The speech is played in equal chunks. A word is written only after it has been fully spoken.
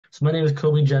So my name is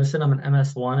Kobe Jensen. I'm an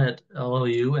MS1 at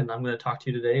LLU, and I'm going to talk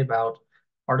to you today about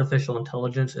artificial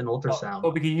intelligence in Oh, ultrasound.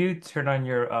 Obi, can you turn on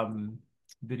your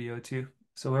video too?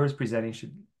 So whoever's presenting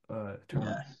should turn on.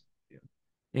 Yes. Yeah.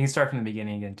 You can start from the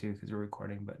beginning again too, because we're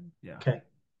recording, but yeah. Okay.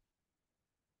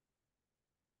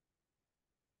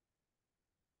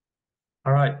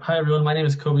 All right. Hi, everyone. My name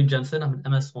is Kobe Jensen. I'm an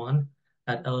MS1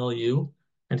 at LLU,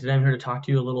 and today I'm here to talk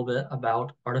to you a little bit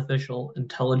about artificial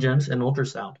intelligence and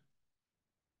ultrasound.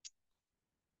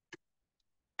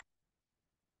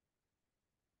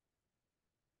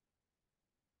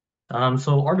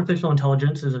 So artificial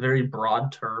intelligence is a very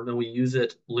broad term, and we use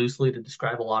it loosely to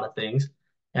describe a lot of things.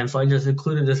 And so I just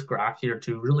included this graph here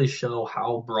to really show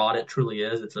how broad it truly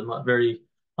is. It's a very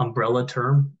umbrella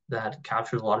term that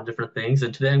captures a lot of different things.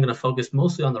 And today I'm going to focus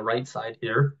mostly on the right side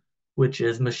here, which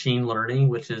is machine learning,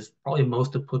 which is probably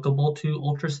most applicable to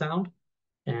ultrasound.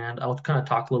 And I'll kind of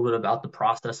talk a little bit about the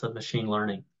process of machine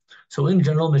learning. So in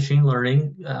general, machine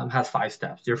learning has 5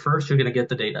 steps. You're going to get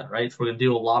the data, right? So we're going to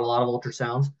do a lot of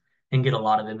ultrasounds and get a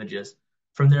lot of images.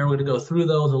 From there, we're going to go through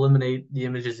those, eliminate the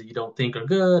images that you don't think are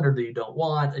good or that you don't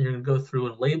want, and you're going to go through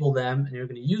and label them, and you're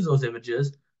going to use those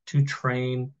images to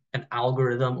train an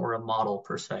algorithm or a model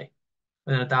per se.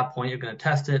 And then at that point, you're going to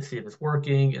test it, see if it's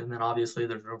working, and then obviously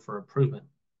there's room for improvement.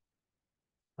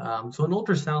 So in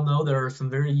ultrasound, though, there are some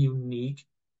very unique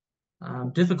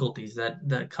difficulties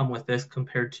that come with this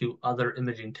compared to other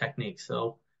imaging techniques.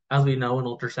 So as we know in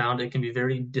ultrasound, it can be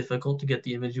very difficult to get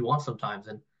the image you want sometimes,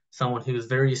 and someone who is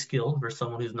very skilled versus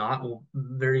someone who's not will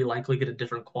very likely get a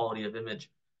different quality of image.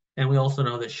 And we also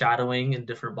know that shadowing in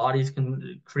different bodies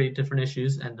can create different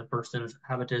issues, and the person's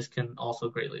habitus can also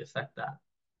greatly affect that.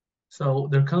 So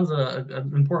there comes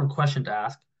an important question to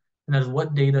ask, and that is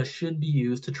what data should be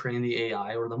used to train the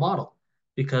AI or the model?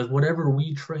 Because whatever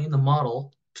we train the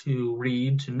model to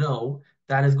read, to know,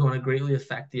 that is going to greatly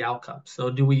affect the outcome. So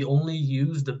do we only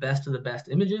use the best of the best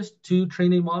images to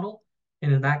train a model?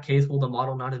 And in that case, will the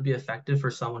model not be effective for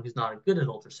someone who's not good at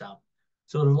ultrasound?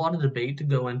 So there's a lot of debate to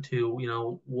go into,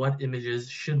 what images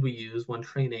should we use when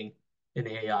training an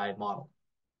AI model.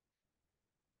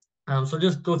 So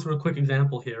just go through a quick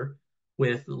example here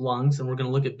with lungs, and we're going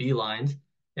to look at B lines.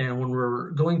 And when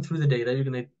we're going through the data, you're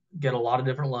going to get a lot of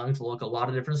different lungs, look at a lot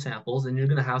of different samples, and you're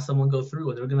going to have someone go through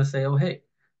it. They're going to say, oh, hey,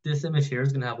 this image here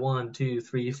is going to have 1, 2,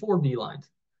 3, 4 B lines.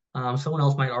 Someone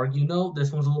else might argue, no,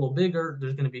 this one's a little bigger.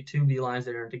 There's going to be 2 B lines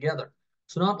there together.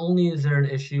 So not only is there an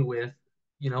issue with,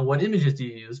 what images do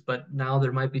you use, but now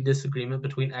there might be disagreement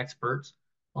between experts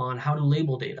on how to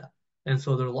label data. And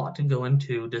so there's a lot to go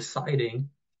into deciding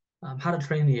how to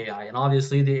train the AI. And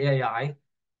obviously, the AI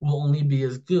will only be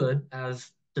as good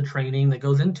as the training that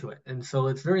goes into it. And so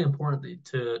it's very important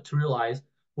to realize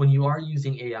when you are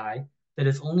using AI that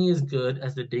it's only as good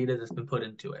as the data that's been put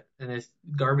into it. And if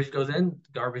garbage goes in,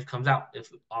 garbage comes out.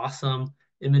 If awesome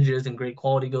images and great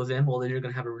quality goes in, well, then you're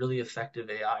going to have a really effective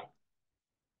AI.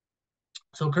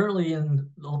 So currently in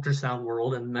the ultrasound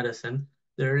world and medicine,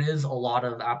 there is a lot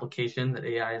of application that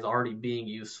AI is already being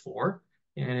used for,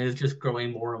 and is just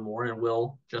growing more and more, and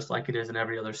will, just like it is in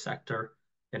every other sector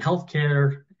in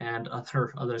healthcare and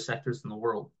other sectors in the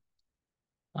world.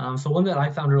 So one that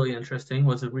I found really interesting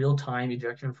was a real-time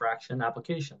ejection fraction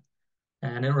application,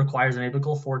 and it requires an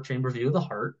apical 4-chamber view of the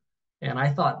heart. And I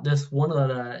thought this one of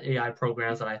the AI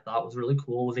programs that I thought was really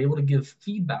cool was able to give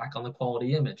feedback on the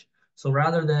quality image. So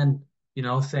rather than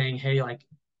saying, hey, like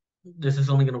this is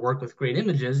only going to work with great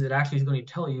images, it actually is going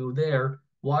to tell you there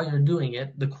while you're doing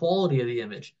it the quality of the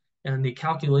image, and the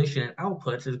calculation it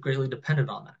outputs is greatly dependent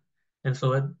on that. And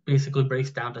so it basically breaks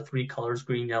down to 3 colors: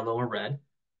 green, yellow, and red.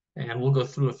 And we'll go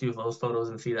through a few of those photos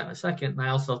and see that in a second. And I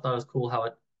also thought it was cool how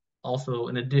it also,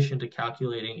 in addition to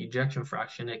calculating ejection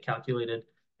fraction, it calculated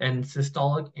end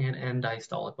systolic and end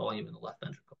diastolic volume in the left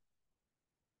ventricle.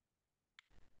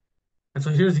 And so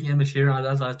here's the image here.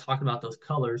 As I was talking about those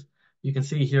colors, you can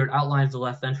see here it outlines the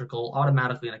left ventricle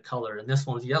automatically in a color. And this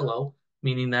one's yellow,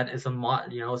 meaning that it's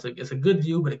a good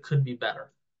view, but it could be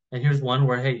better. And here's one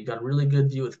where, hey, you got a really good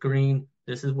view. It's green.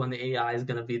 This is when the AI is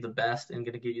going to be the best and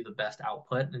going to give you the best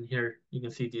output. And here you can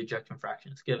see the ejection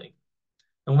fraction it's giving.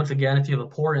 And once again, if you have a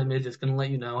poor image, it's going to let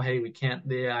you know, hey,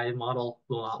 the AI model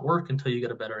will not work until you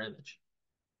get a better image.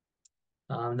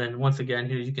 Then once again,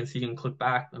 here you can see you can click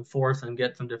back and forth and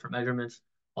get some different measurements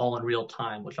all in real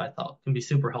time, which I thought can be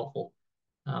super helpful.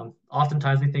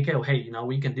 Oftentimes we think, oh, hey,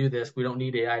 we can do this. We don't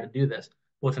need AI to do this.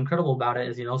 What's incredible about it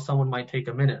is, someone might take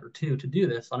a minute or two to do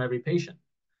this on every patient.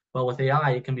 But with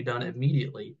AI, it can be done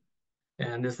immediately.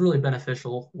 And it's really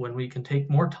beneficial when we can take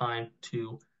more time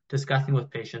to discussing with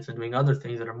patients and doing other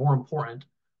things that are more important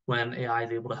when AI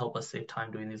is able to help us save time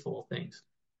doing these little things.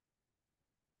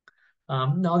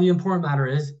 Now, the important matter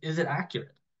is it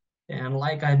accurate? And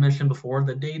like I mentioned before,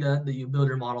 the data that you build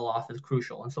your model off is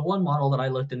crucial. And so one model that I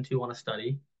looked into on a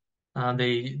study,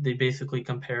 they basically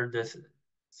compared this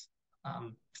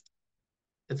um,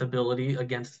 its ability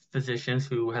against physicians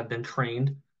who have been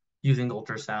trained using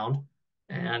ultrasound,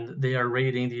 and they are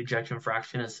rating the ejection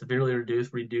fraction as severely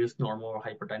reduced, reduced, normal, or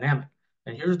hyperdynamic.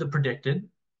 And here's the predicted,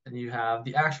 and you have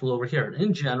the actual over here.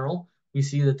 In general, we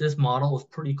see that this model is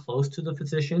pretty close to the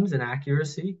physicians in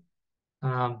accuracy,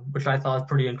 which I thought was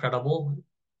pretty incredible.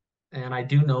 And I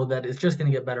do know that it's just going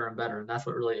to get better and better, and that's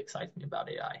what really excites me about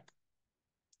AI.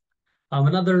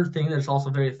 Another thing that's also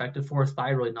very effective for is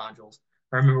thyroid nodules.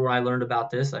 I remember when I learned about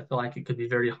this, I feel like it could be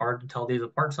very hard to tell these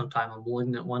apart sometime, a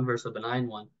malignant one versus a benign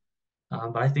one.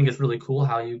 But I think it's really cool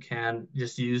how you can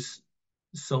just use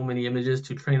so many images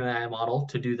to train an AI model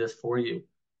to do this for you.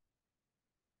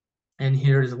 And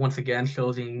here is once again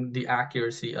showing the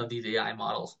accuracy of these AI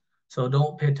models. So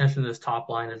don't pay attention to this top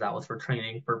line as that was for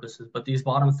training purposes, but these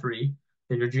bottom three,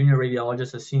 your junior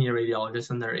radiologist, a senior radiologist,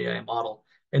 and their AI model.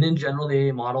 And in general, the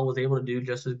AI model was able to do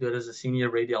just as good as a senior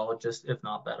radiologist, if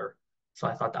not better. So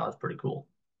I thought that was pretty cool.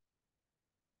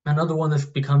 Another one that's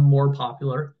become more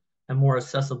popular and more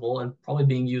accessible and probably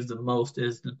being used the most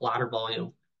is the bladder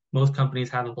volume. Most companies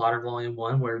have a bladder volume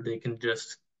one where they can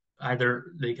just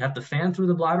either they have to fan through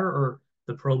the bladder or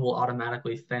the probe will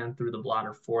automatically fan through the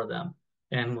bladder for them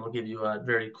and will give you a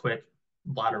very quick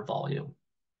bladder volume.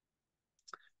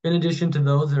 In addition to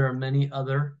those, there are many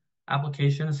other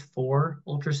applications for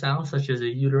ultrasound, such as a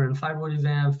uterine fibroid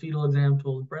exam, fetal exam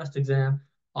tools, breast exam,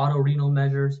 auto-renal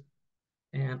measures,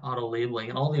 and auto labeling.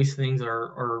 And all these things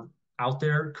are out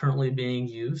there currently being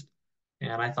used.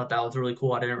 And I thought that was really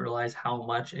cool. I didn't realize how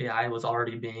much AI was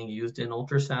already being used in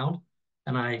ultrasound.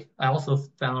 And I also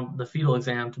found the fetal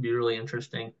exam to be really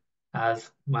interesting.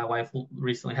 As my wife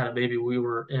recently had a baby, we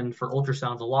were in for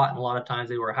ultrasounds a lot, and a lot of times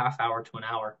they were a half hour to an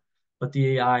hour. But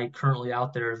the AI currently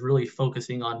out there is really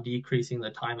focusing on decreasing the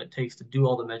time it takes to do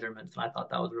all the measurements. And I thought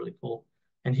that was really cool.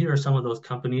 And here are some of those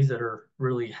companies that are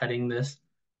really heading this.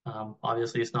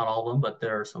 Obviously, it's not all of them, but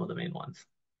there are some of the main ones.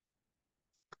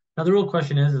 Now, the real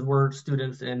question is we're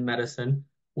students in medicine.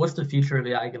 What's the future of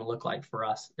AI going to look like for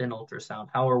us in ultrasound?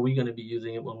 How are we going to be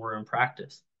using it when we're in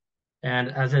practice?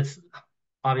 And as it's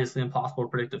obviously impossible to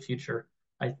predict the future,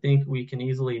 I think we can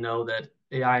easily know that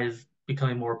AI is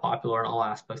becoming more popular in all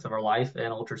aspects of our life,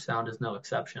 and ultrasound is no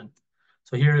exception.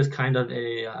 So here is kind of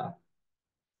a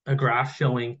graph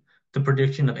showing the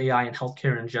prediction of AI in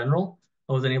healthcare in general.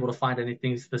 I wasn't able to find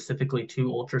anything specifically to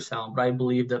ultrasound, but I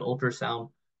believe that ultrasound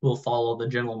will follow the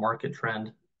general market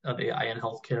trend of AI in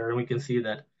healthcare. And we can see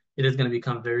that it is going to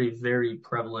become very, very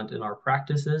prevalent in our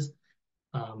practices.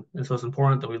 And so it's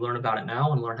important that we learn about it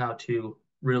now and learn how to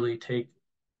really take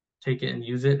it and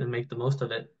use it and make the most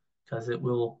of it because it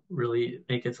will really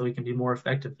make it so we can be more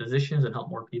effective physicians and help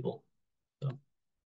more people.